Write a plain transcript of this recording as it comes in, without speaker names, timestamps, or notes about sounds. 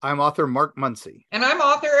I'm author Mark Muncy, And I'm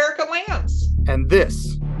author Erica Lance. and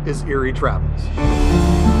this is Eerie Travels.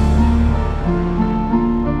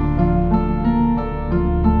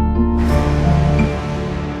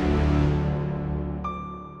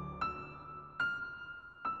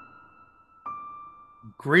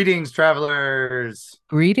 Greetings, travelers.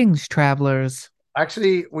 Greetings, travelers.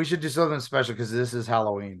 Actually, we should do something special because this is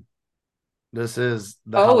Halloween. This is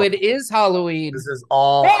the Oh, Halloween. it is Halloween. This is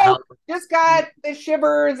all Oh, Halloween. just got the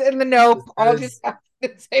shivers and the This nope all just is happened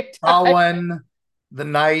at the same time. Samhain, the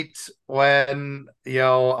night when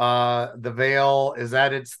the veil is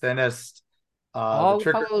at its thinnest. The All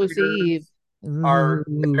trick or Hallows Eve. treaters are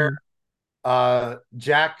there. Ooh.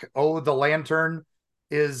 Jack the Lantern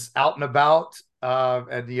is out and about,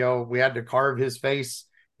 and we had to carve his face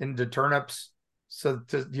into turnips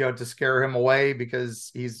to scare him away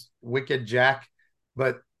because he's wicked Jack.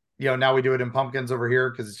 But now we do it in pumpkins over here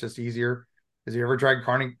because it's just easier. Has you ever tried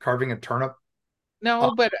carving a turnip? uh,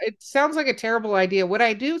 No, but it sounds like a terrible idea. What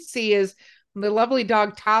I do see is the lovely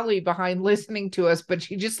dog Tolly behind listening to us, but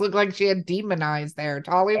she just looked like she had demon eyes there.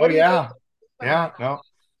 Tolly, oh what are you doing? yeah, yeah, no,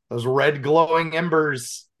 those red glowing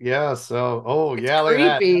embers. Yeah, so It's yeah, look at that.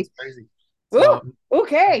 That's creepy. crazy. Ooh, So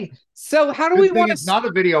okay. So how do we good thing want it's to? not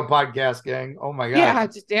a video podcast, gang. Oh my god.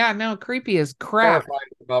 Yeah, no, creepy as crap. Terrified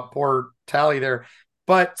about poor Tally there.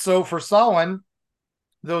 But so for Samhain,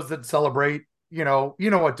 those that celebrate, you know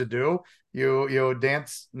what to do. You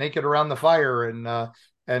dance naked around the fire and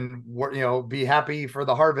be happy for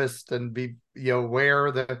the harvest and be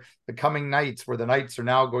wear the coming nights where the nights are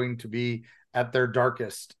now going to be at their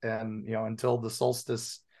darkest and until the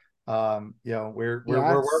solstice. We're where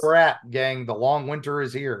Yes. we're at, gang. The long winter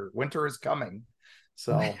is here. Winter is coming.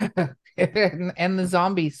 So And the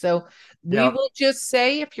zombies. So we yeah. will just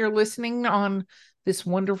say if you're listening on this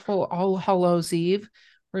wonderful All Hallows Eve,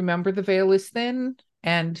 remember the veil is thin.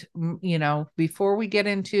 And, before we get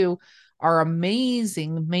into our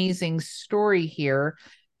amazing, amazing story here,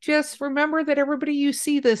 just remember that everybody you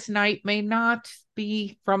see this night may not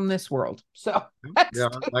be from this world. So that's Yeah,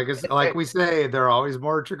 like we say, there are always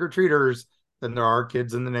more trick or treaters than there are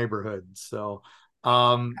kids in the neighborhood. So,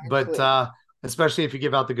 but exactly. especially if you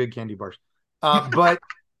give out the good candy bars. But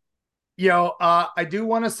I do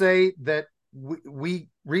want to say that we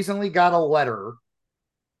recently got a letter,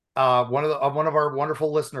 one of our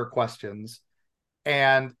wonderful listener questions,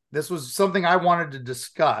 and this was something I wanted to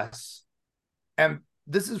discuss. And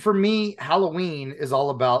this is for me, Halloween is all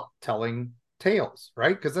about telling tales,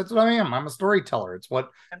 right? Because that's what I am. I'm a storyteller. It's what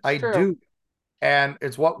That's I true. do, and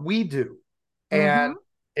it's what we do. And Mm-hmm.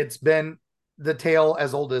 it's been the tale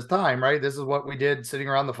as old as time, right? This is what we did sitting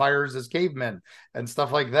around the fires as cavemen and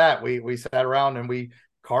stuff like that. We sat around and we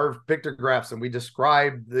carved pictographs and we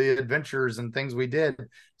described the adventures and things we did.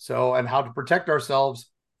 So, and how to protect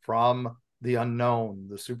ourselves from the unknown,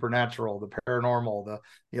 the supernatural, the paranormal,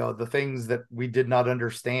 the things that we did not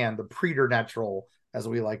understand, the preternatural, as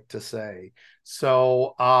we like to say.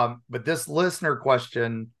 So, but this listener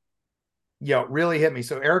question, really hit me.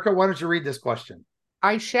 So, Erica, why don't you read this question?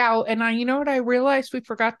 I shall. And you know what I realized we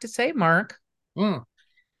forgot to say, Mark? Mm.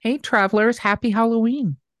 Hey, travelers, happy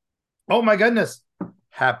Halloween. Oh my goodness.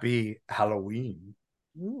 Happy Halloween.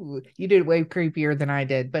 Ooh, you did way creepier than I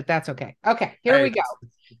did, but that's okay. Okay, here Hey, we go.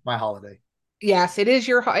 it's my holiday. Yes, it is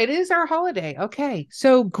our holiday. Okay.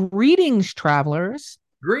 So greetings, travelers.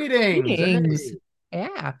 Greetings. Greetings. Hey.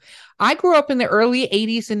 Yeah. I grew up in the early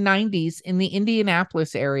 80s and 90s in the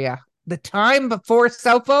Indianapolis area, the time before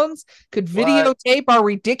cell phones could What? videotape our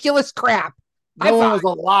ridiculous crap. High No one five.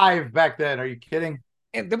 was alive back then. Are you kidding?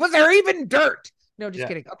 And was there even dirt? No, just Yeah.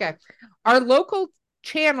 kidding. Okay. Our local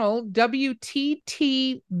channel,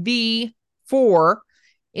 WTTV4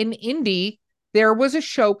 in Indy, there was a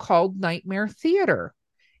show called Nightmare Theater.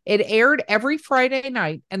 It aired every Friday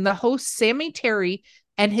night, and the host, Sammy Terry,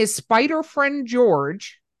 and his spider friend,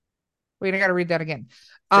 George. Wait, I got to read that again.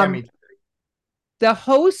 Um, Sammy. the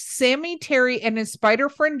host, Sammy Terry, and his spider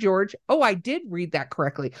friend, George. Oh, I did read that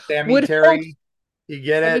correctly. Sammy Would host. Terry. You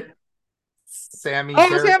get Sammy, it? Sammy oh,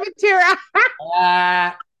 Terry. Sammy Terry.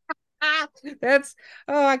 Ah. That's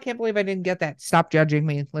I can't believe I didn't get that. Stop judging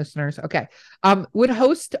me, listeners. Okay. Would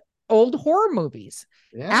host old horror movies.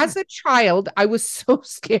 Yeah. As a child, I was so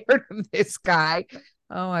scared of this guy.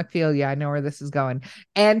 Oh, I feel I know where this is going.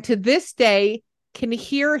 And to this day, can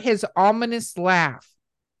hear his ominous laugh.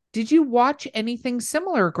 Did you watch anything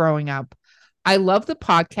similar growing up? I love the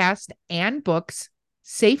podcast and books.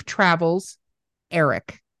 Safe travels,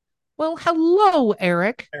 Eric. Well, hello,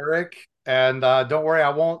 Eric. Eric. And don't worry, I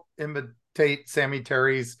won't imitate Sammy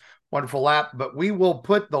Terry's wonderful app, but we will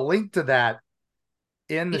put the link to that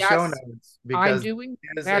in the show Yes, notes I'm because doing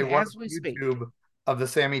it is a that as wonderful we speak. YouTube of the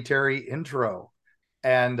Sammy Terry intro.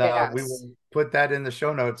 And we Yes. will put that in the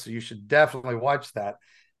show notes. So you should definitely watch that.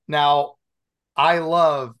 Now, I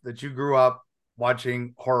love that you grew up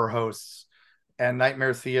watching horror hosts and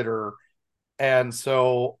Nightmare Theater. And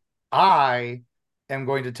so I am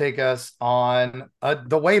going to take us on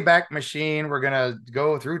the Wayback Machine. We're going to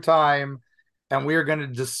go through time and we are going to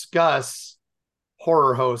discuss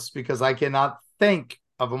horror hosts because I cannot think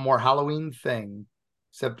of a more Halloween thing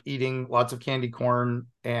except eating lots of candy corn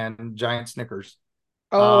and giant Snickers.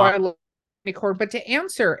 Oh, Uh, I love unicorn. But to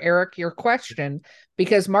answer, Eric, your question,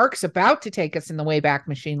 because Mark's about to take us in the Wayback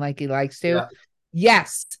Machine like he likes to. yeah,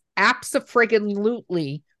 Yes,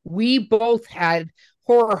 absolutely. We both had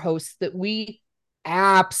horror hosts that we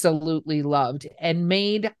absolutely loved and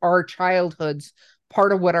made our childhoods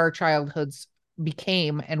part of what our childhoods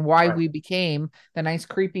became and why right. we became the nice,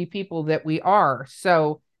 creepy people that we are.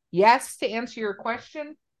 So, yes, to answer your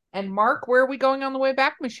question. And Mark, where are we going on the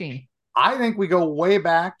Wayback Machine? I think we go way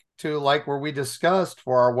back to like where we discussed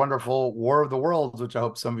for our wonderful War of the Worlds, which I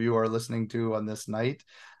hope some of you are listening to on this night,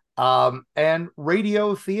 and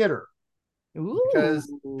radio theater, because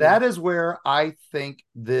Ooh. that is where I think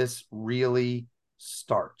this really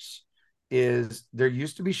starts. Is there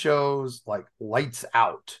used to be shows like Lights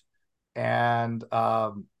Out, and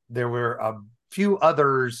there were a few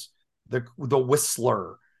others, the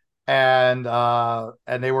Whistler, and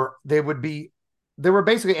they were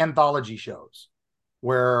basically anthology shows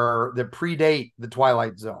where the predate the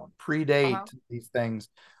Twilight Zone, predate Uh-huh. these things,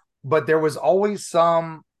 but there was always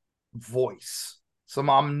some voice, some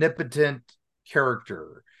omnipotent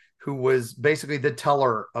character who was basically the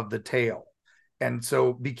teller of the tale, and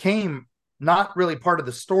so became not really part of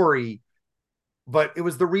the story, but it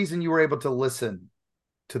was the reason you were able to listen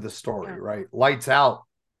to the story, Yeah. right? Lights Out,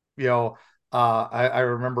 you know, I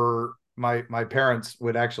remember my parents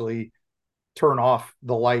would actually turn off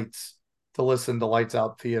the lights to listen to Lights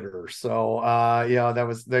Out theater. So that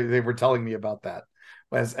was they were telling me about that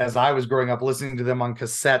as I was growing up, listening to them on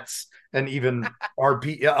cassettes and even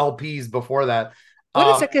LPs before that. What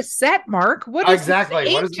is Um, a cassette, Mark? What is this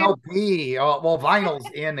exactly. What is an ancient? LP? Oh, well, vinyl's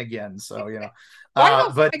in again, so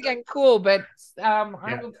Vinyl's but again cool, but I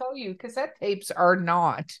yeah, will tell you, cassette tapes are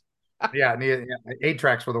not. yeah, yeah, 8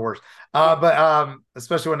 tracks were the worst. Yeah. But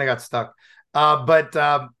especially when they got stuck. But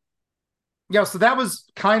so that was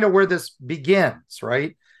kind of where this begins,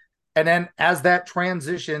 right? And then as that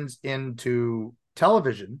transitions into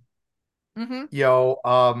television,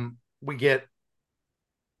 Mm-hmm. we get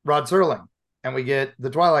Rod Serling and we get The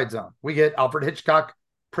Twilight Zone. We get Alfred Hitchcock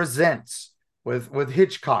Presents with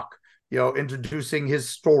Hitchcock, introducing his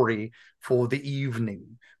story for the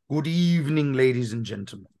evening. Good evening, ladies and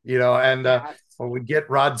gentlemen. And Yes. we get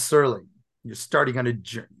Rod Serling. You're starting on a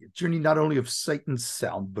journey not only of sight and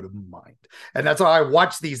sound, but of mind. And that's how I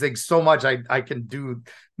watch these things so much. I can do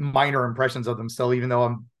minor impressions of them still, even though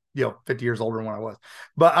I'm 50 years older than when I was.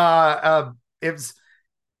 But it's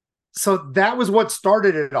so that was what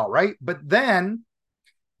started it all, right? But then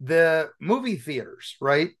the movie theaters,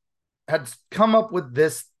 right, had come up with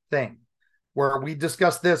this thing where we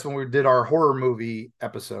discussed this when we did our horror movie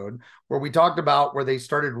episode, where we talked about where they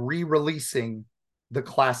started re-releasing the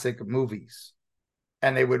classic movies,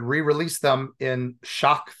 and they would re-release them in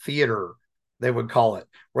shock theater, they would call it,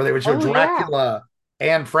 where they would show Oh yeah. Dracula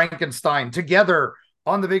and Frankenstein together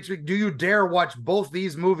on the big screen. Do you dare watch both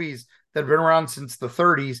these movies that have been around since the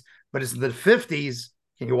 30s, but it's the 50s?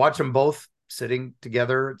 Can you watch them both sitting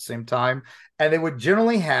together at the same time? And they would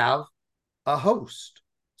generally have a host,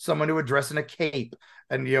 someone who would dress in a cape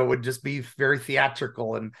and would just be very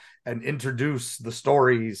theatrical and introduce the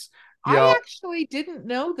stories. you I know actually didn't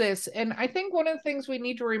know this. And I think one of the things we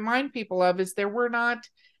need to remind people of is there were not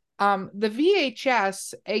the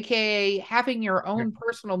VHS, aka having your own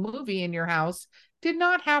personal movie in your house, did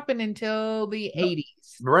not happen until the no, 80s.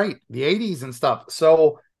 right, the 80s and stuff.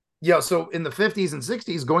 So in the 50s and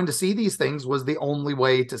 60s, going to see these things was the only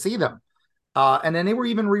way to see them. And then they were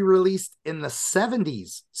even re-released in the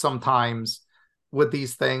 70s sometimes with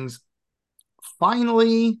these things.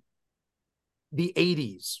 Finally, the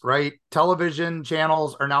 80s, right? Television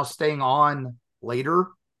channels are now staying on later.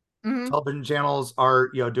 Mm-hmm. Television channels are,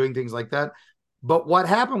 doing things like that. But what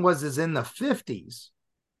happened is in the 50s,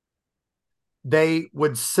 they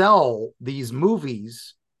would sell these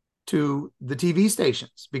movies to the TV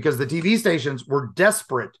stations because the TV stations were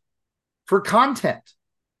desperate for content.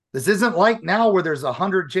 This isn't like now where there's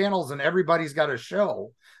 100 channels and everybody's got a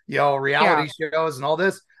show, Yeah. reality shows and all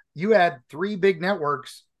this. You had 3 big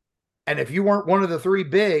networks. And if you weren't one of the 3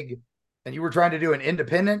 big and you were trying to do an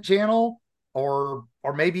independent channel, or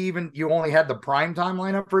maybe even you only had the prime time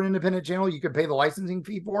lineup for an independent channel you could pay the licensing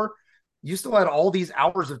fee for, you still had all these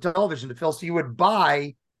hours of television to fill. So you would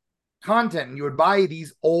buy content and you would buy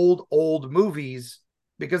these old movies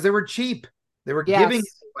because they were cheap. They were giving it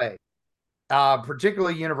Yes. away,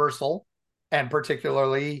 particularly Universal and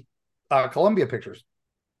particularly Columbia Pictures.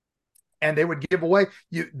 And they would give away,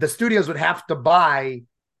 the studios would have to buy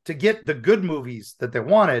to get the good movies that they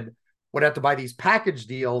wanted, would have to buy these package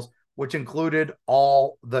deals, which included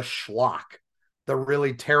all the schlock, the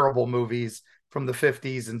really terrible movies from the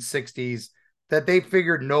 50s and 60s that they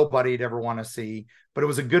figured nobody'd ever want to see. But it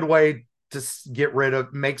was a good way to get rid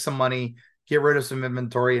of, make some money, get rid of some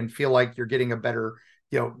inventory, and feel like you're getting a better,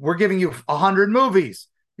 we're giving you 100 movies.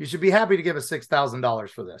 You should be happy to give us $6,000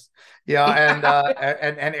 for this,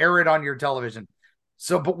 and air it on your television.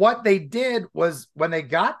 So, but what they did was when they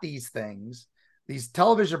got these things, these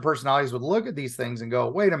television personalities would look at these things and go,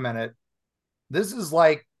 wait a minute, this is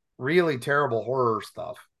like really terrible horror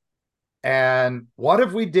stuff. And what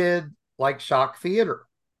if we did like shock theater?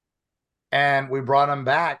 And we brought them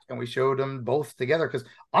back and we showed them both together. Because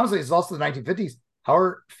honestly, it's also the 1950s. How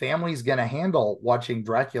are families going to handle watching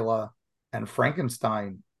Dracula and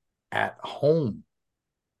Frankenstein at home?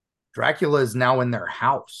 Dracula is now in their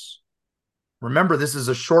house. Remember, this is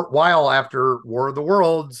a short while after War of the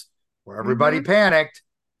Worlds, where everybody panicked,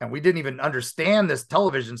 and we didn't even understand this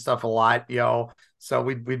television stuff a lot, So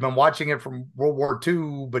we've been watching it from World War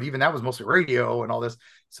II, but even that was mostly radio and all this.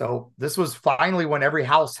 So this was finally when every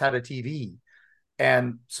house had a TV.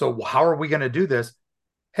 And so how are we going to do this?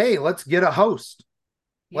 Hey, let's get a host.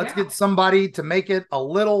 Let's get somebody to make it a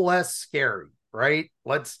little less scary, right?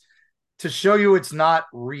 To show you it's not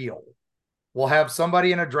real. We'll have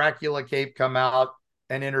somebody in a Dracula cape come out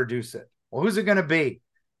and introduce it. Well, who's it going to be?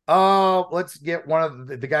 Oh, let's get one of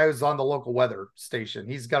the guy who's on the local weather station.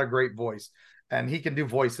 He's got a great voice and he can do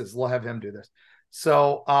voices. We'll have him do this.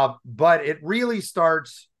 So, but it really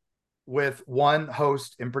starts with one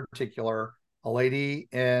host in particular, a lady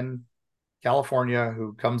in California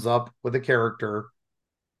who comes up with a character.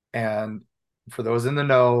 And for those in the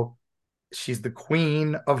know, she's the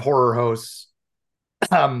queen of horror hosts.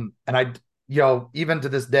 And even to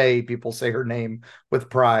this day, people say her name with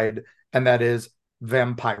pride, and that is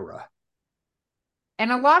Vampira.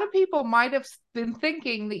 And a lot of people might have been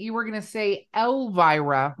thinking that you were going to say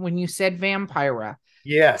Elvira when you said Vampira.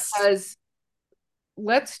 Yes. Because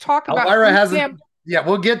let's talk about Elvira hasn't.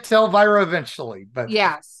 We'll get to Elvira eventually, but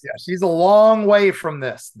yes, she's a long way from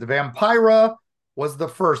this. The Vampira was the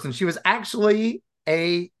first, and she was actually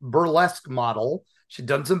a burlesque model. She'd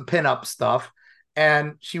done some pinup stuff,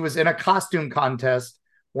 and she was in a costume contest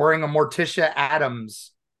wearing a Morticia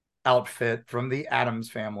Addams outfit from the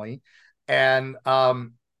Addams family, and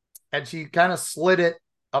she kind of slid it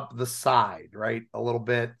up the side, right, a little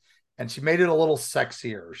bit, and she made it a little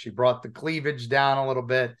sexier. She brought the cleavage down a little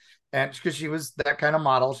bit, and because she was that kind of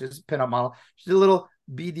model, she was a pinup model. She did a little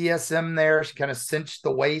BDSM there. She kind of cinched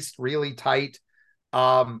the waist really tight.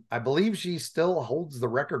 I believe she still holds the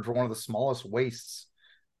record for one of the smallest waists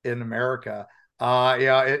in America,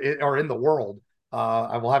 or in the world.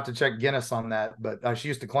 I will have to check Guinness on that, but she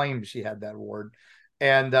used to claim she had that award,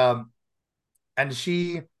 and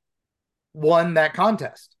she won that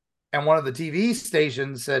contest. And one of the TV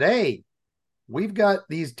stations said, "Hey, we've got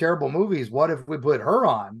these terrible movies. What if we put her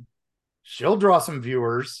on? She'll draw some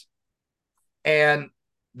viewers." And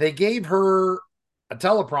they gave her a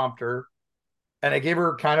teleprompter, and they gave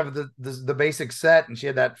her kind of the basic set, and she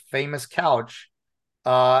had that famous couch,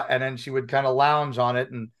 and then she would kind of lounge on it,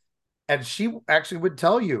 and she actually would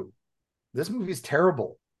tell you, this movie's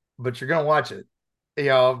terrible, but you're gonna watch it,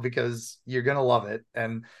 because you're gonna love it,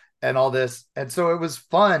 and all this. And so it was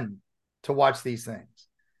fun to watch these things.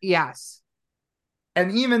 Yes.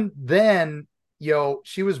 And even then,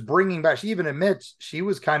 she was bringing back, she even admits she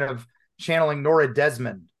was kind of channeling Nora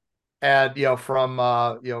Desmond, and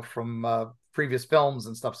from previous films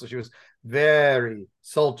and stuff. So she was very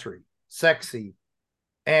sultry, sexy,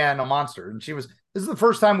 and a monster. And this is the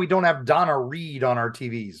first time we don't have Donna Reed on our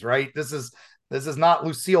TVs, right? This is not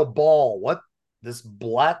Lucille Ball. What, this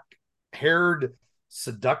black haired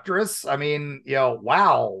seductress? I mean,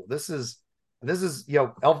 wow, this is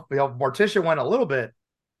Morticia went a little bit,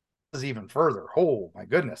 this is even further. Oh my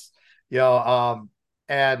goodness.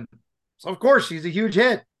 And so of course she's a huge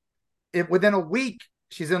hit. Within a week,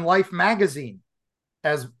 she's in Life magazine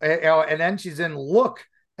and then she's in Look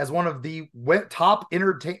as one of the top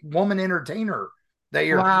woman entertainer that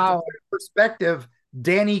year. Wow. Perspective,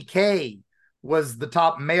 Danny Kaye was the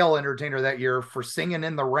top male entertainer that year for Singing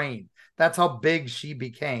in the Rain. That's how big she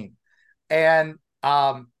became. And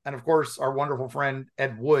And of course, our wonderful friend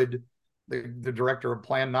Ed Wood, the director of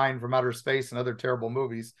Plan 9 from Outer Space and other terrible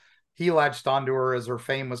movies, he latched onto her as her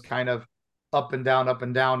fame was kind of up and down,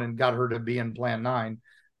 and got her to be in Plan 9.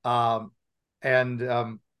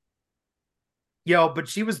 And but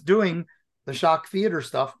she was doing the shock theater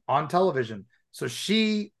stuff on television. So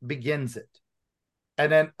she begins it.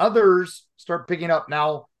 And then others start picking up.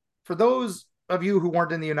 Now, for those of you who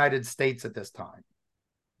weren't in the United States at this time,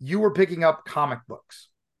 you were picking up comic books,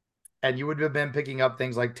 and you would have been picking up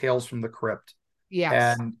things like Tales from the Crypt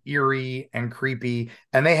Yes. and eerie and creepy.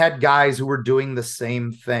 And they had guys who were doing the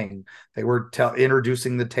same thing. They were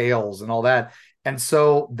introducing the tales and all that. And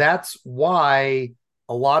so that's why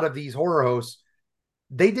a lot of these horror hosts,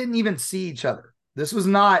 they didn't even see each other. This was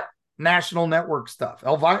not national network stuff.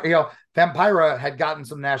 Elvira, Vampira had gotten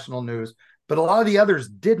some national news, but a lot of the others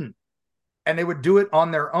didn't. And they would do it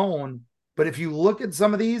on their own. But if you look at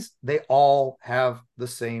some of these, they all have the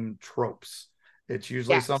same tropes. It's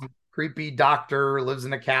usually Yes. some creepy doctor lives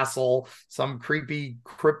in a castle, some creepy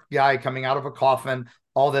crypt guy coming out of a coffin,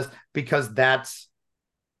 all this, because that's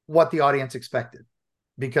what the audience expected.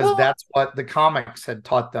 Because Well, that's what the comics had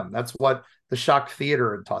taught them. That's what the shock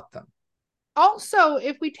theater had taught them. also,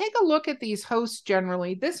 if we take a look at these hosts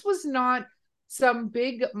generally, this was not some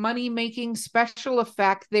big money making special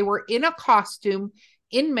effect. They were in a costume,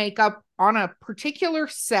 in makeup, on a particular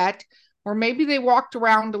set, or maybe they walked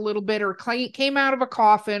around a little bit, or came out of a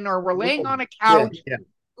coffin, or were laying on a couch. Yeah.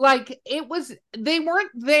 Like, it was, they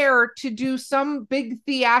weren't there to do some big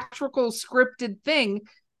theatrical scripted thing.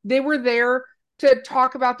 They were there to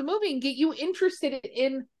talk about the movie and get you interested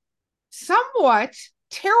in somewhat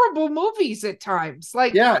terrible movies at times.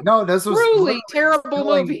 Like, yeah, no, this was truly terrible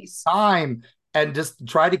movies. Time, and just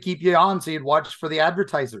try to keep you on, so you'd watch for the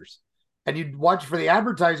advertisers. And you'd watch for the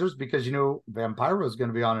advertisers because you knew Vampira was going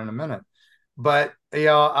to be on in a minute. But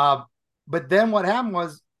but then what happened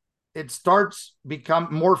was it starts become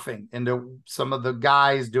morphing into some of the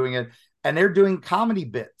guys doing it, and they're doing comedy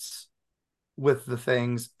bits with the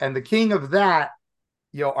things. And the king of that,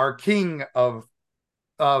 our king of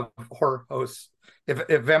horror hosts. If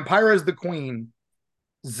Vampira is the queen,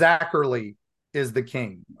 Zacherle is the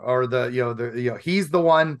king, or he's the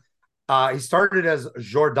one. He started as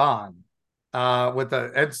Jordan, with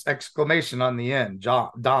an exclamation on the end,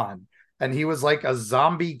 Don, and he was like a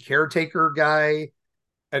zombie caretaker guy,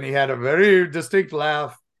 and he had a very distinct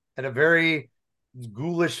laugh and a very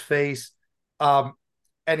ghoulish face, and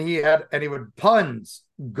he would puns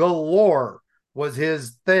galore was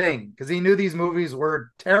his thing, because he knew these movies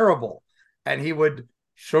were terrible, and he would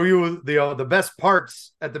show you the best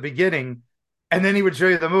parts at the beginning, and then he would show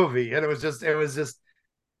you the movie, and it was just,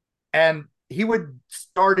 and he would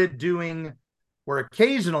started doing where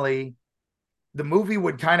occasionally the movie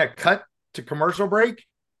would kind of cut to commercial break,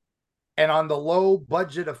 and on the low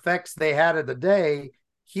budget effects they had of the day,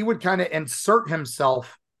 he would kind of insert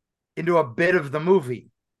himself into a bit of the movie,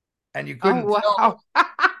 and you couldn't tell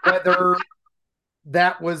whether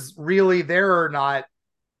that was really there or not.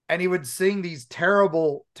 And he would sing these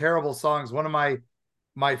terrible, terrible songs. One of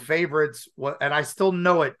my favorites, and I still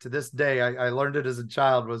know it to this day, I learned it as a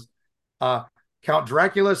child, was Count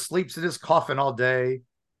Dracula sleeps in his coffin all day.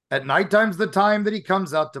 At nighttime's the time that he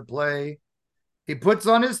comes out to play. He puts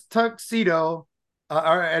on his tuxedo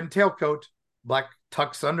and tailcoat, black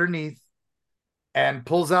tux underneath, and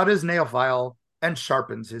pulls out his nail file and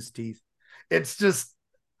sharpens his teeth. It's just,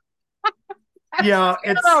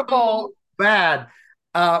 it's so bad.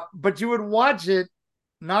 But you would watch it,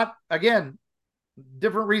 not, again,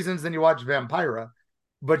 different reasons than you watch Vampira,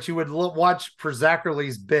 but you would watch for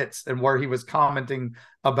Zacherle's bits and where he was commenting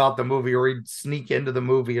about the movie, or he'd sneak into the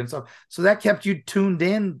movie and stuff. So that kept you tuned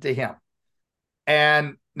in to him.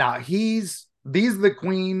 And now these are the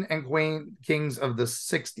queen and kings of the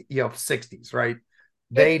 60s, right?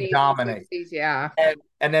 They dominate. 60s, yeah.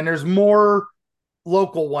 And then there's more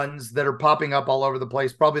local ones that are popping up all over the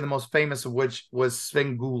place. Probably the most famous of which was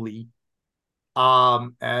Svengoolie.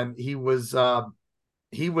 And he was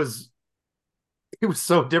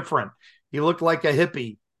so different. He looked like a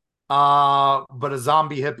hippie, but a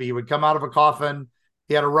zombie hippie. He would come out of a coffin.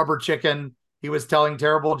 He had a rubber chicken. He was telling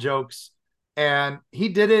terrible jokes, and he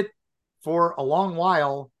did it for a long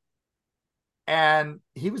while. And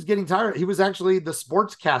he was getting tired. He was actually the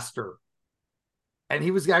sportscaster, and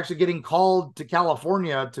he was actually getting called to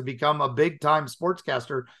California to become a big time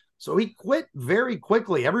sportscaster. So he quit very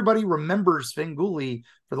quickly. Everybody remembers Svengoolie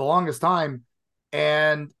for the longest time.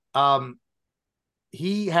 And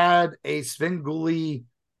he had a Svengoolie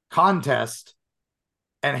contest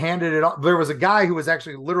and handed it off. There was a guy who was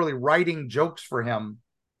actually literally writing jokes for him,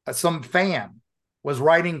 some fan, was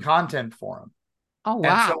writing content for him. Oh,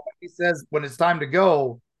 And so wow. he says, when it's time to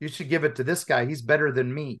go, you should give it to this guy. He's better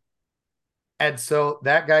than me. And so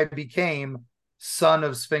that guy became son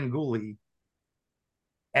of Svengoolie.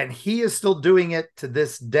 And he is still doing it to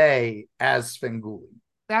this day as Svengoolie.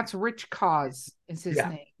 That's Rich Cause is his Yeah.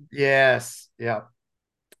 name. Yes. Yeah.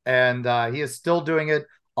 And he is still doing it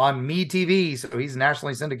on Me TV. So he's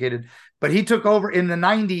nationally syndicated. But he took over in the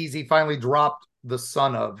 90s. He finally dropped the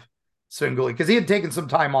son of Svengoolie because he had taken some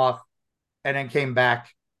time off and then came back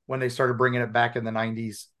when they started bringing it back in the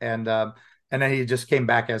 90s. And then he just came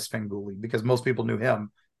back as Svengoolie because most people knew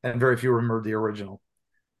him and very few remembered the original.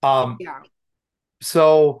 Yeah.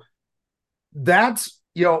 So that's,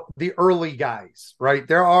 the early guys, right?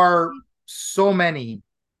 There are so many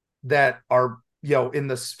that are, in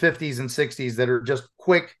the 50s and 60s that are just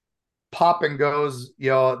quick pop and goes,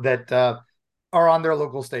 that are on their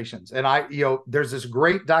local stations. And there's this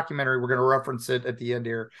great documentary. We're going to reference it at the end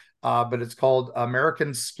here, but it's called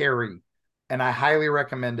American Scary. And I highly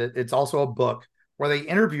recommend it. It's also a book where they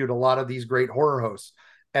interviewed a lot of these great horror hosts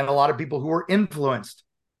and a lot of people who were influenced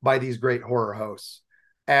by these great horror hosts.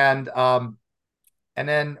 And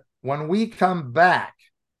then when we come back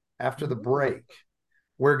after the break,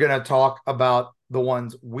 we're going to talk about the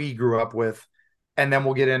ones we grew up with. And then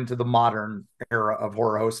we'll get into the modern era of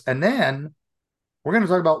horror hosts. And then we're going to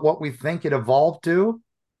talk about what we think it evolved to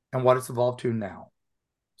and what it's evolved to now.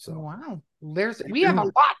 So, wow. We have a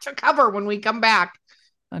lot to cover when we come back.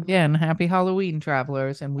 Again, happy Halloween,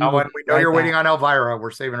 travelers. And we know you're waiting on Elvira.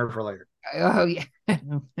 We're saving her for later. Oh, yeah.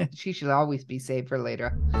 She should always be saved for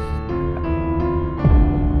later.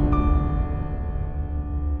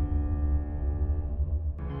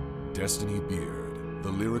 Destiny Beard, the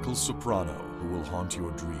lyrical soprano who will haunt your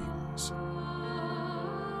dreams.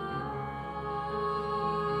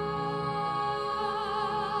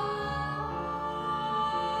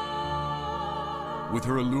 With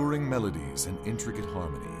her alluring melodies and intricate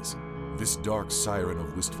harmonies, this dark siren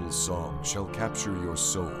of wistful song shall capture your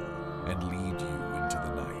soul and lead you into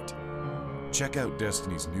the night. Check out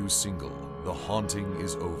Destiny's new single, The Haunting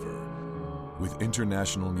Is Over, with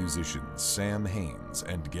international musicians Sam Haines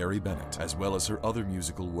and Gary Bennett, as well as her other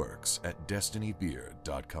musical works at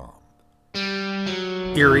destinybeard.com.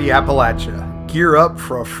 Eerie Appalachia. Gear up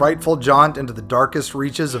for a frightful jaunt into the darkest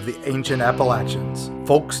reaches of the ancient Appalachians.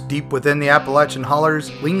 Folks deep within the Appalachian hollers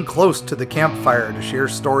lean close to the campfire to share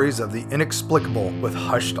stories of the inexplicable with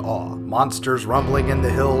hushed awe. Monsters rumbling in the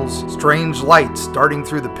hills, strange lights darting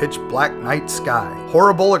through the pitch black night sky,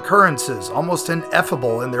 horrible occurrences almost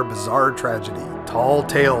ineffable in their bizarre tragedy. Tall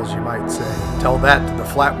tales, you might say. Tell that to the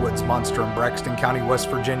Flatwoods monster in Braxton County, West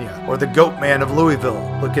Virginia, or the Goat Man of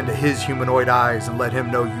Louisville. Look into his humanoid eyes and let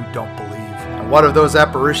him know you don't believe. And what of those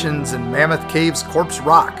apparitions in Mammoth Cave's Corpse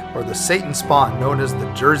Rock, or the Satan spawn known as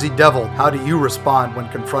the Jersey Devil? How do you respond when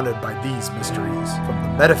confronted by these mysteries? From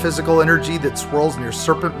the metaphysical energy that swirls near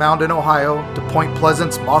Serpent Mound in Ohio to Point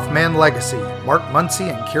Pleasant's Mothman legacy, Mark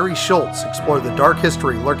Muncy and Carrie Schultz explore the dark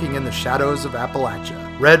history lurking in the shadows of Appalachia.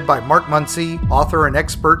 Read by Mark Muncy, author and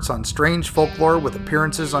experts on strange folklore with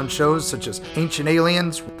appearances on shows such as Ancient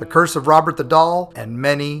Aliens, The Curse of Robert the Doll, and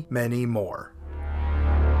many, many more.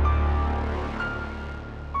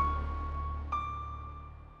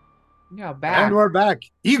 Yeah, back. And we're back.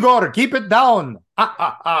 Igor, keep it down.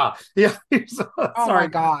 Yeah. Oh my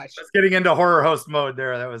gosh. I was getting into horror host mode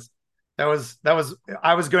there. That was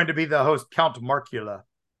I was going to be the host, Count Marcula.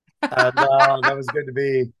 And that was going to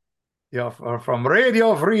be from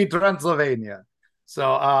Radio Free Transylvania.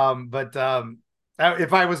 So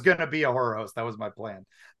if I was going to be a horror host, that was my plan.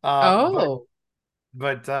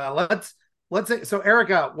 But let's say, so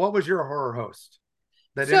Erica, what was your horror host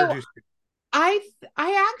that introduced you? I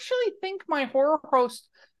actually think my horror host,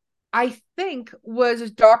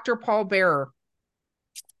 was Dr. Paul Bearer.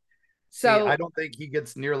 So I don't think he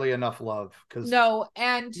gets nearly enough love because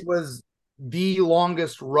and he was the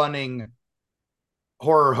longest running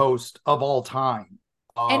horror host of all time.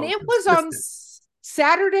 And it was on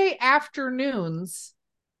Saturday afternoons.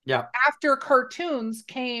 Yeah. After cartoons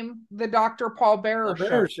came the Dr. Paul Bearer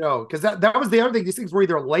show. Because that was the other thing. These things were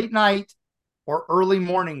either late night or early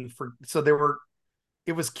morning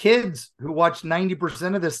it was kids who watched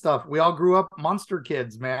 90% of this stuff. We all grew up monster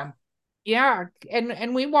kids, man. Yeah.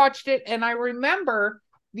 And we watched it. And I remember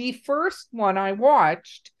the first one I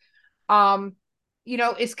watched,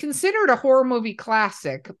 is considered a horror movie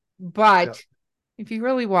classic, but if you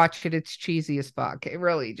really watch it, it's cheesy as fuck. It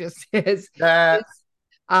really just is. Night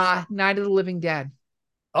of the Living Dead.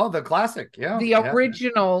 Oh, the classic. Yeah. The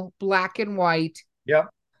original black and white. Yep.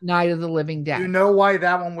 Night of the Living You Dead. know why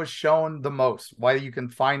that one was shown the most? Why you can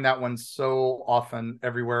find that one so often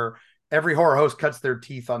everywhere? Every horror host cuts their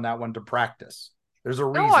teeth on that one to practice. There's a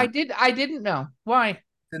No, I reason. did. I didn't know why.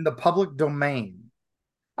 In the public domain.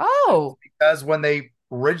 Oh, Because when they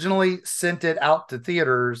originally sent it out to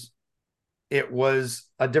theaters, it was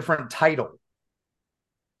a different title.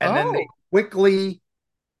 And then they oh, quickly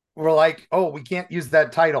were like, oh, we can't use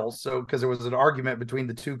that title. So, because there was an argument between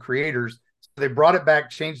the two creators, so they brought it back,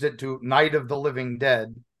 changed it to Night of the Living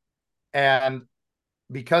Dead. And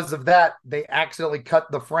because of that, they accidentally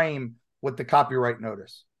cut the frame with the copyright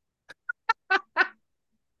notice.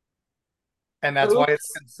 And that's why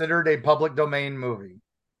it's oops. considered a public domain movie.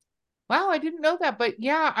 Wow, I didn't know that. But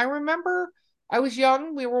yeah, I remember I was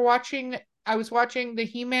young. I was watching the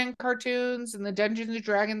He-Man cartoons and the Dungeons and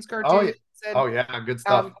Dragons Oh, yeah. cartoons and Oh, yeah. Good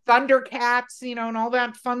stuff. Thundercats, and all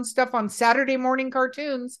that fun stuff on Saturday morning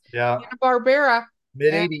cartoons, Yeah. Hanna-Barbera.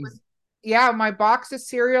 Mid And 80s. yeah, my box of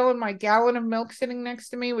cereal and my gallon of milk sitting next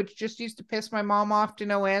to me, which just used to piss my mom off to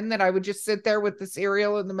no end that I would just sit there with the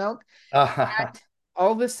cereal and the milk. And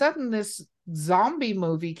all of a sudden, this zombie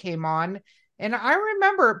movie came on. And I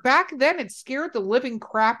remember back then it scared the living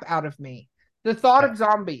crap out of me. The thought Yeah. of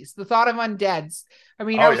zombies, the thought of undeads. I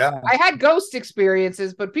mean, Oh, yeah. I had ghost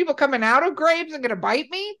experiences, but people coming out of graves and gonna bite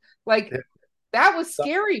me, like Yeah. that was So,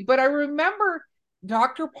 scary. But I remember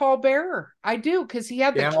Dr. Paul Bearer. I do, because he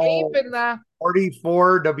had the cape Channel and the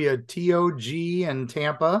 44 WTOG in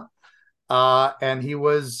Tampa. And he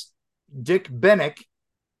was Dick Bennick,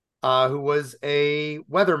 who was a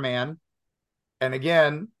weatherman. And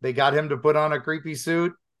again, they got him to put on a creepy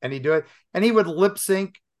suit and he'd do it. And he would lip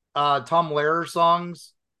sync Tom Lehrer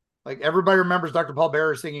songs. Like everybody remembers Dr. Paul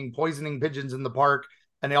Bearer singing Poisoning Pigeons in the Park,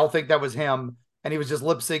 and they all think that was him. And he was just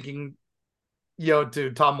lip syncing,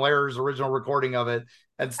 to Tom Lehrer's original recording of it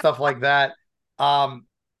and stuff like that.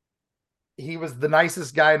 He was the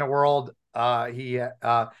nicest guy in the world.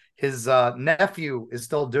 His nephew is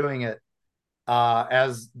still doing it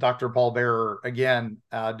as Dr. Paul Bearer again,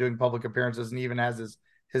 doing public appearances, and even has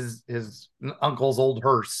his uncle's old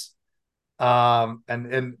hearse.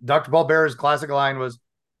 And Dr. Paul Bearer's classic line was,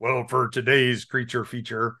 "Well, for today's creature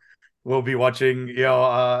feature, we'll be watching,"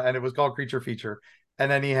 and it was called Creature Feature. And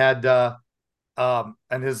then he had,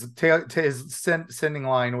 and his sending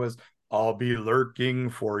line was, "I'll be lurking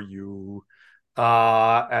for you,"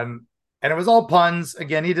 and it was all puns.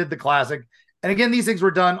 Again, he did the classic. And again, these things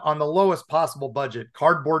were done on the lowest possible budget,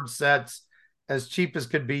 cardboard sets, as cheap as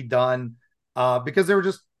could be done, because they were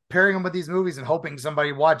just pairing them with these movies and hoping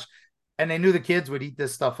somebody watched. And they knew the kids would eat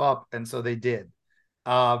this stuff up, and so they did.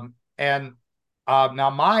 And now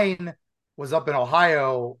mine was up in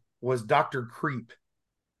Ohio, was Dr. Creep,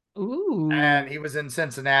 ooh. and he was in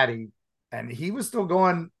Cincinnati, and he was still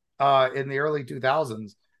going in the early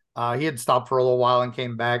 2000s. He had stopped for a little while and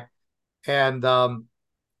came back. And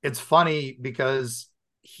it's funny because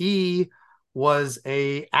he was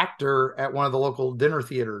a actor at one of the local dinner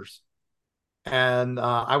theaters, and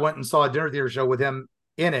I went and saw a dinner theater show with him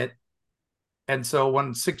in it. And so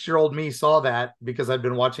when 6-year-old me saw that, because I'd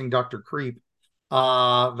been watching Dr. Creep,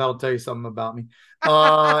 that'll tell you something about me.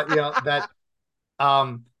 That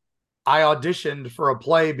I auditioned for a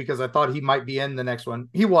play because I thought he might be in the next one.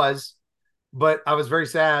 He was, but I was very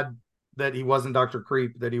sad that he wasn't Dr.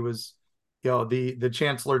 Creep, that he was, the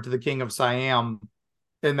Chancellor to the King of Siam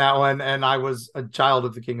in that one. And I was a child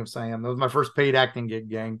of the King of Siam. That was my first paid acting gig,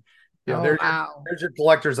 gang. Oh wow. There's your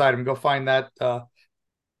collector's item. Go find that,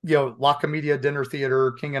 La Comedia Dinner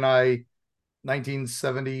Theater, King and I,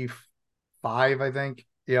 1975, I think.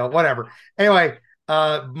 Whatever. Anyway,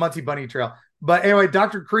 Muncie Bunny Trail. But anyway,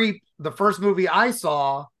 Dr. Creep, the first movie I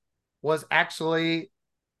saw was actually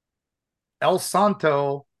El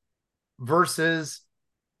Santo versus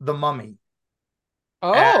the Mummy.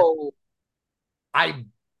 And Oh. I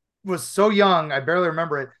was so young, I barely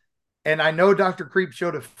remember it. And I know Dr. Creep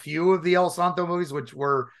showed a few of the El Santo movies, which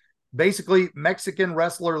were basically Mexican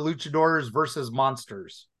wrestler luchadors versus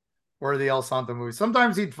monsters, were the El Santo movies.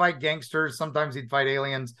 Sometimes he'd fight gangsters, sometimes he'd fight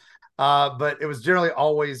aliens, but it was generally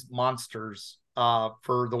always monsters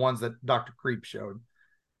for the ones that Dr. Creep showed.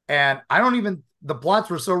 And the plots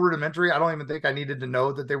were so rudimentary, I don't even think I needed to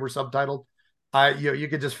know that they were subtitled. You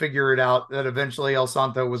could just figure it out that eventually El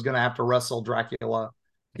Santo was going to have to wrestle Dracula,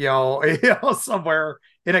 somewhere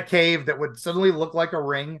in a cave that would suddenly look like a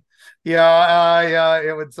ring. Yeah,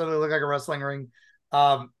 it would suddenly look like a wrestling ring.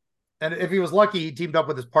 And if he was lucky, he teamed up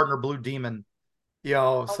with his partner Blue Demon.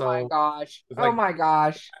 Oh my So gosh. it was Oh like my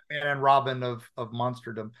gosh. Batman and Robin of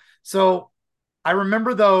monsterdom. So I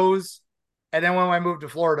remember those. And then when I moved to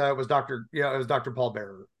Florida, it was Dr. Paul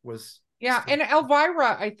Bearer was Yeah, and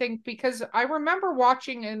Elvira, I think, because I remember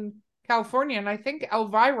watching in California, and I think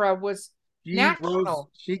Elvira was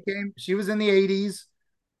national. She was in the 80s,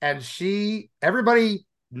 and everybody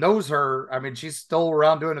knows her. I mean, she's still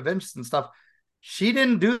around doing events and stuff. She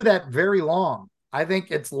didn't do that very long. I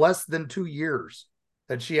think it's less than 2 years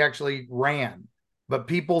that she actually ran, but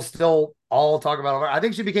people still all talk about her. I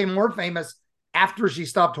think she became more famous after she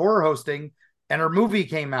stopped horror hosting and her movie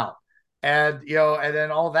came out. And, and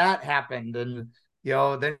then all that happened. And,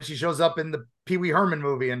 then she shows up in the Pee Wee Herman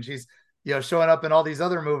movie, and she's, showing up in all these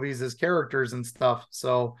other movies as characters and stuff.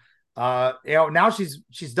 So, now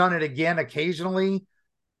she's done it again occasionally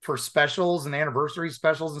for specials and anniversary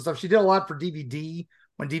specials and stuff. She did a lot for DVD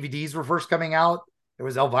when DVDs were first coming out. It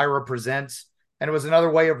was Elvira Presents, and it was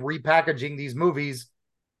another way of repackaging these movies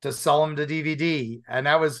to sell them to DVD. And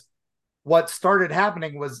that was what started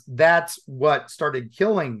happening. That's what started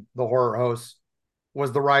killing the horror hosts,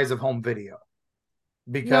 was the rise of home video.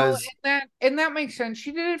 No, Because and that makes sense.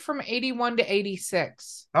 She did it from 81 to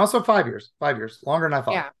 86. also 5 years, longer than I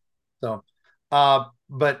thought. Yeah. So,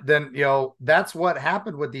 but then, that's what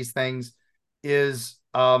happened with these things is,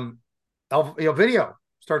 video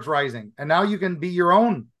starts rising, and now you can be your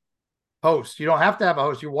own host. You don't have to have a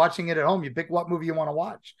host. You're watching it at home. You pick what movie you want to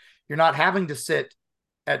watch. You're not having to sit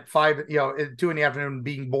at 2 in the afternoon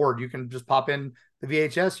being bored. You can just pop in the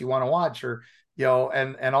VHS you want to watch, or,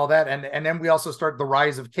 and all that. And then we also start the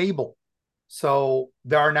rise of cable. So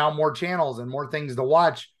there are now more channels and more things to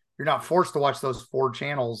watch. You're not forced to watch those 4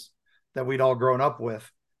 channels that we'd all grown up with.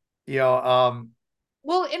 Well,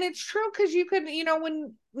 and it's true, because you could,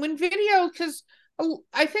 when video, because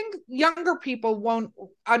I think younger people won't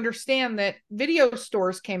understand that video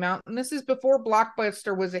stores came out, and this is before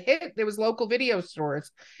Blockbuster was a hit. There was local video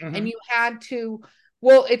stores, and you had to,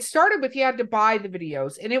 well, it started with you had to buy the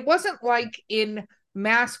videos, and it wasn't like in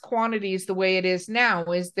mass quantities the way it is now.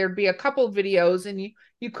 Is there'd be a couple videos, and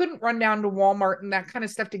you couldn't run down to Walmart and that kind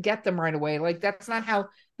of stuff to get them right away. Like, that's not how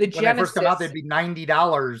the when they first come out, they'd be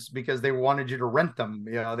 $90 because they wanted you to rent them.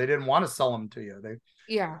 They didn't want to sell them to you.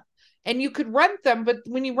 Yeah. And you could rent them, but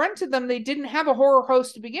when you rented them, they didn't have a horror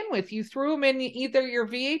host to begin with. You threw them in either your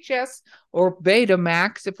VHS or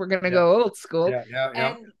Betamax, if we're going to go old school.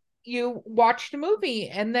 And you watched a movie,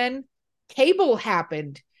 and then cable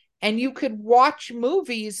happened, and you could watch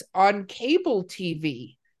movies on cable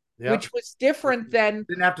TV, which was different than... You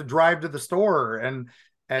didn't have to drive to the store and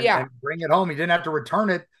bring it home. You didn't have to return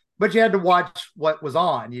it, but you had to watch what was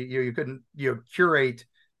on. You couldn't curate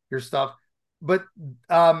your stuff.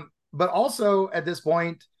 But also at this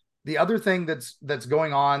point, the other thing that's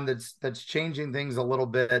going on that's changing things a little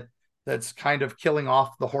bit, that's kind of killing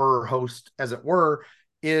off the horror host, as it were,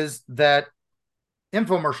 is that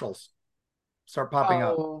infomercials start popping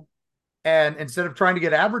up. And instead of trying to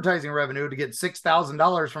get advertising revenue to get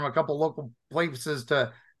 $6,000 from a couple local places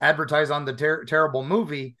to advertise on the terrible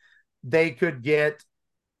movie, they could get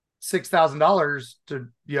 $6,000 to,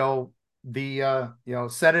 the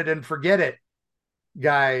set it and forget it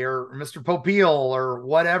guy, or Mr. Popeil or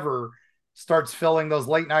whatever, starts filling those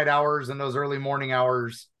late night hours and those early morning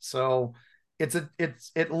hours. So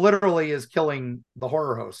it literally is killing the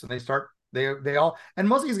horror hosts. And they all, and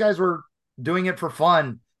most of these guys were doing it for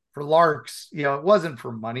fun, for larks. It wasn't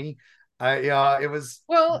for money. It was,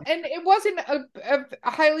 well, and it wasn't a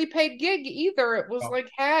highly paid gig either. It was like,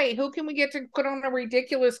 hey, who can we get to put on a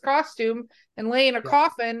ridiculous costume and lay in a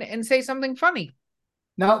coffin and say something funny?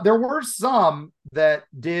 Now, there were some that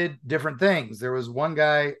did different things. There was one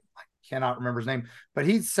guy, I cannot remember his name, but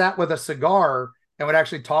he sat with a cigar and would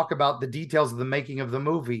actually talk about the details of the making of the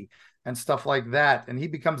movie and stuff like that. And he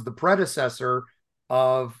becomes the predecessor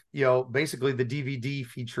of, basically the DVD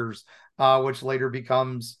features, which later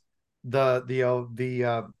becomes the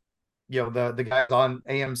guys on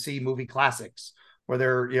AMC Movie Classics, where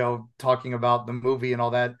they're, talking about the movie and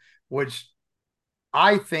all that, which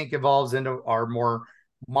I think evolves into our more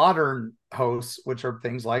modern hosts, which are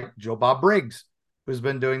things like Joe Bob Briggs, who's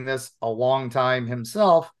been doing this a long time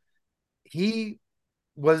himself. He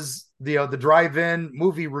was the drive-in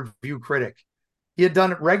movie review critic. He had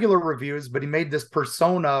done regular reviews, but he made this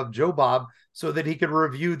persona of Joe Bob so that he could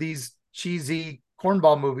review these cheesy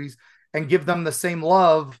cornball movies and give them the same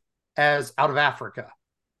love as Out of Africa,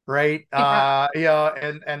 right?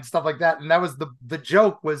 And stuff like that. And that was the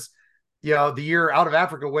joke was, the year Out of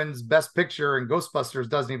Africa wins Best Picture and Ghostbusters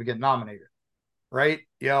doesn't even get nominated, right?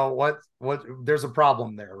 What there's a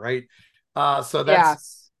problem there, right? So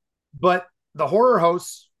that's, but the horror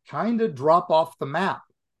hosts kind of drop off the map.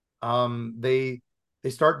 They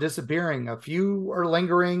start disappearing. A few are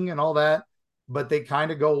lingering and all that, but they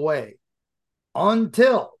kind of go away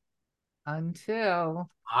until Until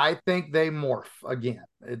I think they morph again.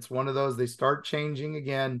 It's one of those, they start changing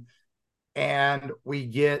again, and we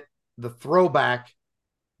get the throwback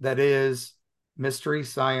that is Mystery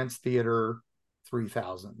Science Theater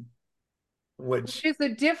 3000, which which, is a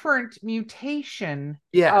different mutation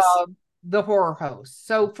yes, of the horror host.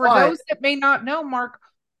 So for but those that may not know, Mark,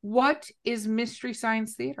 what is Mystery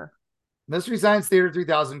Science Theater? Mystery Science Theater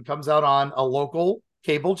 3000 comes out on a local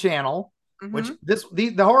cable channel, which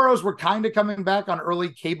Mm-hmm. the horrors were kind of coming back on early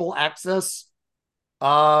cable access,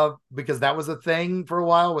 because that was a thing for a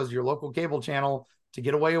while, was your local cable channel, to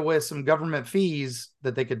get away with some government fees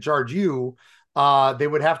that they could charge you. They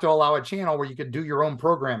would have to allow a channel where you could do your own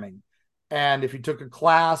programming. And if you took a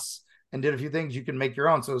class and did a few things, you can make your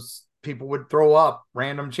own. So people would throw up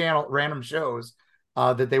random shows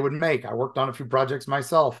that they would make. I worked on a few projects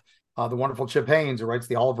myself. The wonderful Chip Haynes, who writes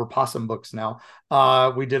the Oliver Possum books now.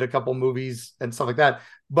 We did a couple movies and stuff like that.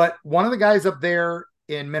 But one of the guys up there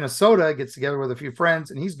in Minnesota gets together with a few friends,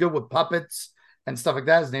 and he's good with puppets and stuff like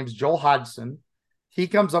that. His name's Joel Hodgson. He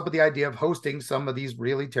comes up with the idea of hosting some of these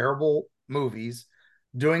really terrible movies,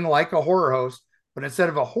 doing like a horror host, but instead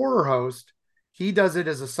of a horror host, he does it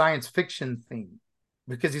as a science fiction theme,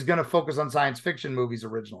 because he's going to focus on science fiction movies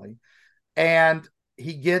originally. And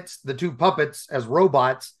he gets the two puppets as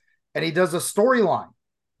robots, and he does a storyline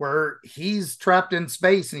where he's trapped in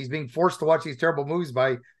space and he's being forced to watch these terrible movies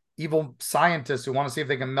by evil scientists who want to see if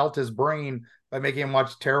they can melt his brain by making him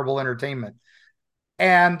watch terrible entertainment.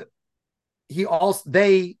 And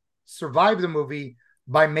they survive the movie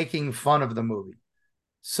by making fun of the movie.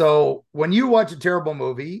 So when you watch a terrible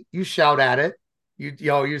movie, you shout at it.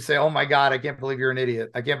 You say, "Oh my God, I can't believe you're an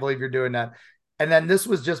idiot. I can't believe you're doing that." And then this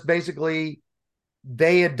was just basically,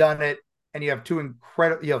 they had done it, and you have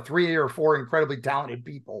three or four incredibly talented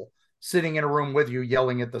people sitting in a room with you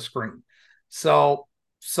yelling at the screen. So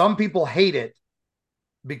some people hate it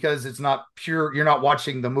because it's not pure. You're not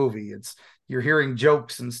watching the movie. You're hearing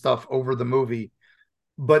jokes and stuff over the movie.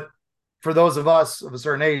 But for those of us of a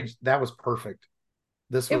certain age, that was perfect.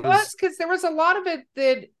 This It was, was because there was a lot of it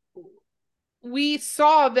that we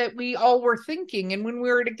saw that we all were thinking. And when we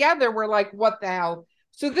were together, we're like, what the hell?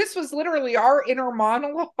 So this was literally our inner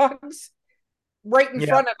monologues right in yeah,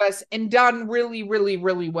 front of us and done really, really,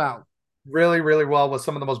 really well. really, really well, with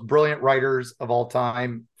some of the most brilliant writers of all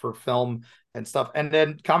time for film and stuff. And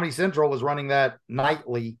then Comedy Central was running that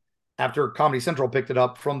nightly after Comedy Central picked it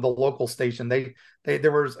up from the local station.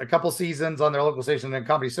 There was a couple seasons on their local station, and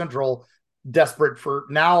Comedy Central, desperate for,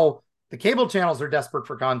 now the cable channels are desperate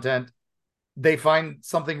for content. They find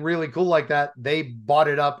something really cool like that. They bought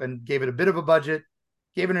it up and gave it a bit of a budget,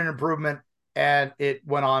 gave it an improvement, and it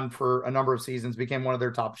went on for a number of seasons, became one of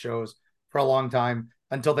their top shows for a long time,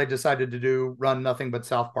 until they decided to run nothing but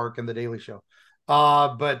South Park and The Daily Show.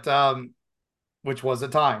 But which was a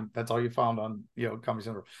time. That's all you found on, Comedy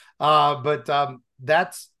Central. But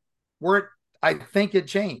that's where I think it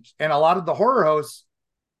changed. And a lot of the horror hosts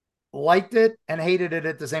liked it and hated it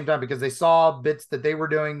at the same time, because they saw bits that they were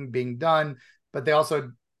doing being done, but they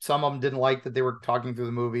also, some of them didn't like that they were talking through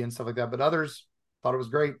the movie and stuff like that, but others thought it was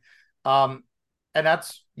great. And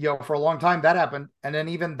that's, for a long time that happened. And then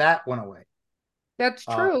even that went away. That's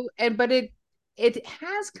true. But it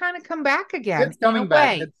has kind of come back again It's coming in a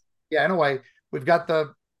back. way. In a way. We've got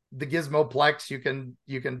the Gizmoplex.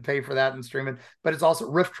 You can pay for that and stream it. But it's also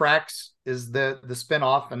Riff Tracks is the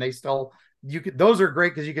spinoff, and they still, those are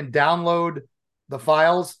great because you can download the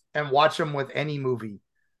files and watch them with any movie.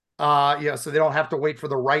 So they don't have to wait for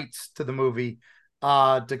the rights to the movie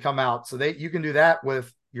to come out. So you can do that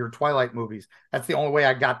with your Twilight movies. That's the only way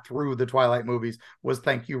I got through the Twilight movies, was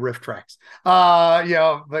thank you, Riff Tracks. But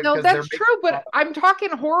No, that's true. But I'm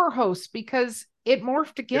talking horror hosts because it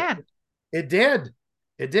morphed again. It did,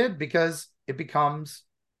 because it becomes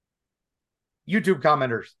YouTube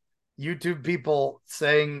commenters, YouTube people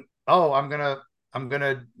saying, "Oh, I'm gonna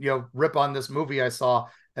rip on this movie I saw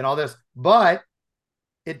and all this," but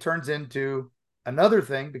it turns into another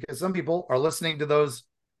thing, because some people are listening to those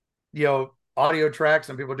audio tracks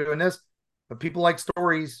and people doing this, but people like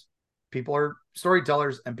stories. People are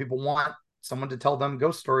storytellers, and people want someone to tell them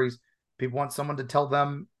ghost stories. People want someone to tell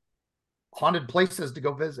them haunted places to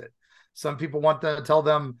go visit. Some people want to tell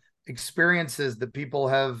them experiences that people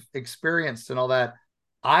have experienced and all that.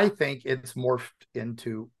 I think it's morphed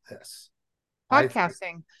into this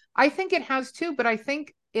Podcasting. I think it has too, but I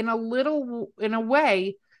think in a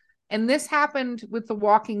way, and this happened with The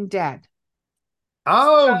Walking Dead.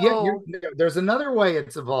 Oh, there's another way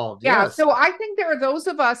it's evolved. Yeah. Yes. So I think there are those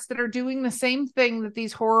of us that are doing the same thing that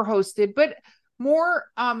these horror hosts did, but more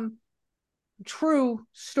true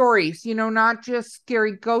stories, not just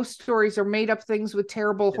scary ghost stories or made up things with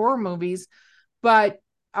terrible horror movies, but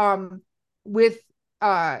with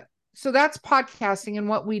so that's podcasting and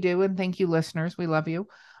what we do. And thank you, listeners. We love you.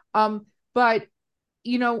 But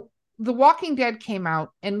The Walking Dead came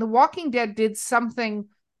out, and The Walking Dead did something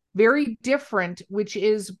very different, which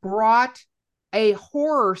is brought a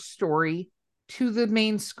horror story to the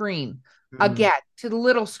main screen again, to the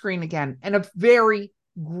little screen again, and a very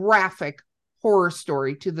graphic horror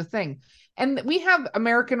story to the thing. And we have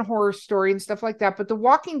American Horror Story and stuff like that, but The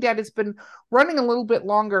Walking Dead has been running a little bit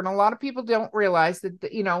longer, and a lot of people don't realize that,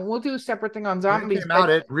 we'll do a separate thing on zombies. When it came out,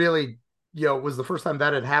 it really, was the first time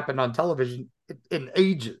that had happened on television in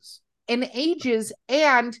ages.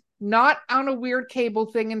 And not on a weird cable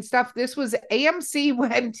thing and stuff. This was AMC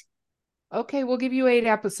went, okay, we'll give you 8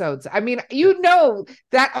 episodes. I mean,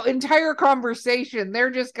 that entire conversation,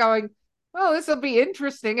 they're just going, well, this will be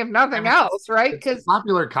interesting if nothing else, right? Because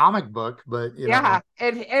popular comic book, but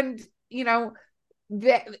and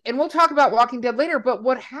we'll talk about Walking Dead later. But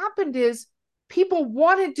what happened is people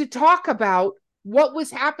wanted to talk about what was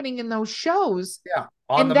happening in those shows. Yeah,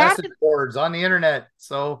 on the message boards, on the internet.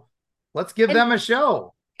 So let's give them a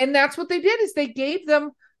show. And that's what they did, is they gave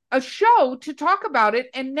them a show to talk about it.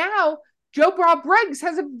 And now Joe Bob Briggs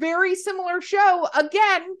has a very similar show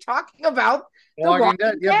again, talking about The Walking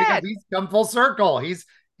Dead. Yeah, because he's come full circle. He's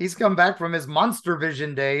come back from his Monster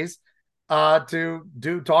Vision days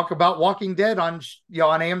to talk about Walking Dead on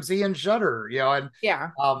AMC and Shudder.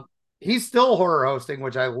 He's still horror hosting,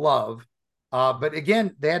 which I love. But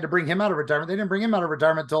again, they had to bring him out of retirement. They didn't bring him out of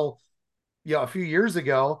retirement until a few years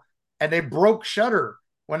ago, and they broke Shudder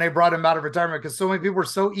when they brought him out of retirement because so many people were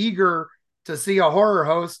so eager to see a horror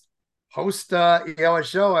host a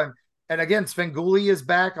show. And again, Svengoolie is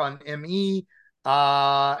back on ME.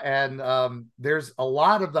 And there's a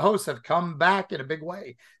lot of the hosts have come back in a big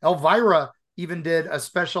way. Elvira even did a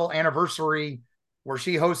special anniversary where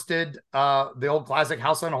she hosted the old classic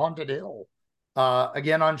House on Haunted Hill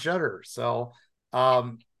again on Shudder. So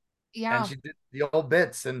and she did the old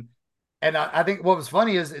bits. And I think what was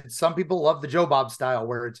funny is some people love the Joe Bob style,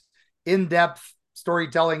 where it's in-depth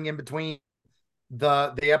storytelling in between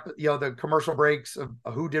the commercial breaks of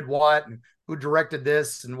who did what and who directed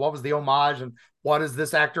this and what was the homage and what has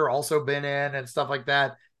this actor also been in and stuff like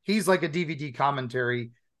that. He's like a DVD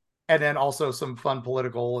commentary, and then also some fun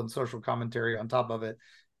political and social commentary on top of it.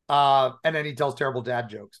 And then he tells terrible dad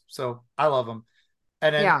jokes. So I love him.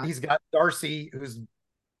 And then he's got Darcy, who's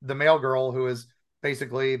the male girl, who is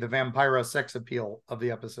basically the Vampira sex appeal of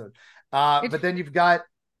the episode. But then you've got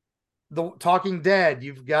the Talking Dead.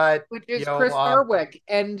 You've got, which is Chris Hardwick.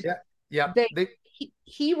 And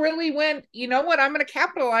he really went, you know what, I'm going to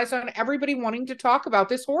capitalize on everybody wanting to talk about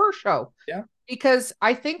this horror show. Yeah. Because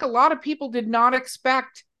I think a lot of people did not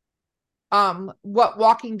expect what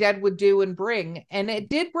Walking Dead would do and bring. And it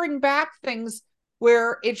did bring back things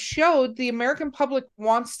where it showed the American public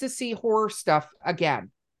wants to see horror stuff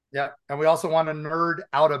again. Yeah. And we also want to nerd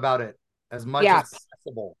out about it as much as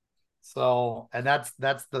possible. So, and that's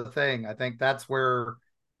the thing. I think that's where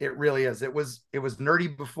it really is. It was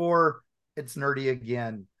nerdy before, it's nerdy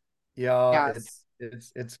again.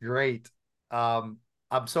 It's great. I'm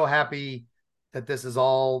so happy that this is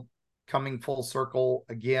all coming full circle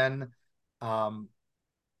again.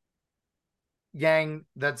 Gang,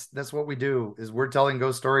 that's what we do, is we're telling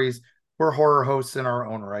ghost stories. We're horror hosts in our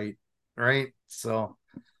own right. So,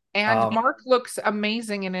 and Mark looks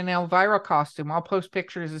amazing in an Elvira costume. I'll post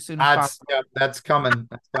pictures as soon as possible. Yeah, that's coming.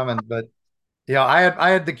 But I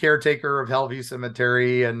had the caretaker of Hellview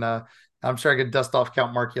Cemetery, and I'm sure I could dust off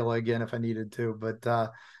Count Markula again if I needed to.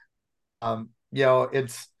 But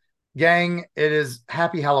it's gang. It is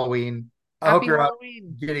Happy Halloween. I hope you're out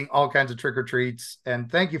getting all kinds of trick or treats,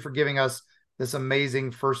 and thank you for giving us this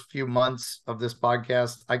amazing first few months of this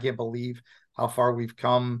podcast. I can't believe how far we've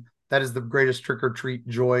come. That is the greatest trick or treat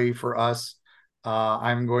joy for us.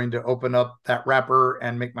 I'm going to open up that wrapper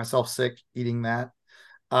and make myself sick eating that.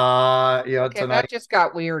 Tonight. That just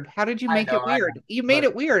got weird. How did you make it weird? You made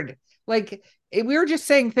it weird. Like, we were just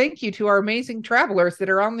saying thank you to our amazing travelers that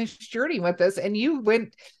are on this journey with us, and you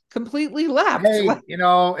went completely left. Hey,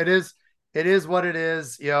 it is what it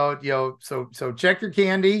is. So check your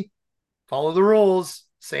candy, follow the rules.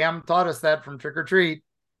 Sam taught us that from Trick or Treat.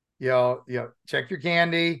 Check your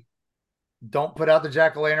candy. Don't put out the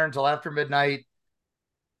jack-o'-lantern until after midnight.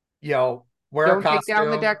 Wear a costume. Don't take down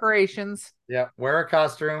the decorations. Yeah, wear a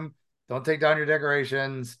costume. Don't take down your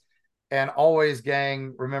decorations. And always,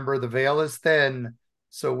 gang, remember the veil is thin,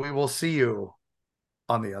 so we will see you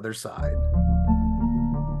on the other side.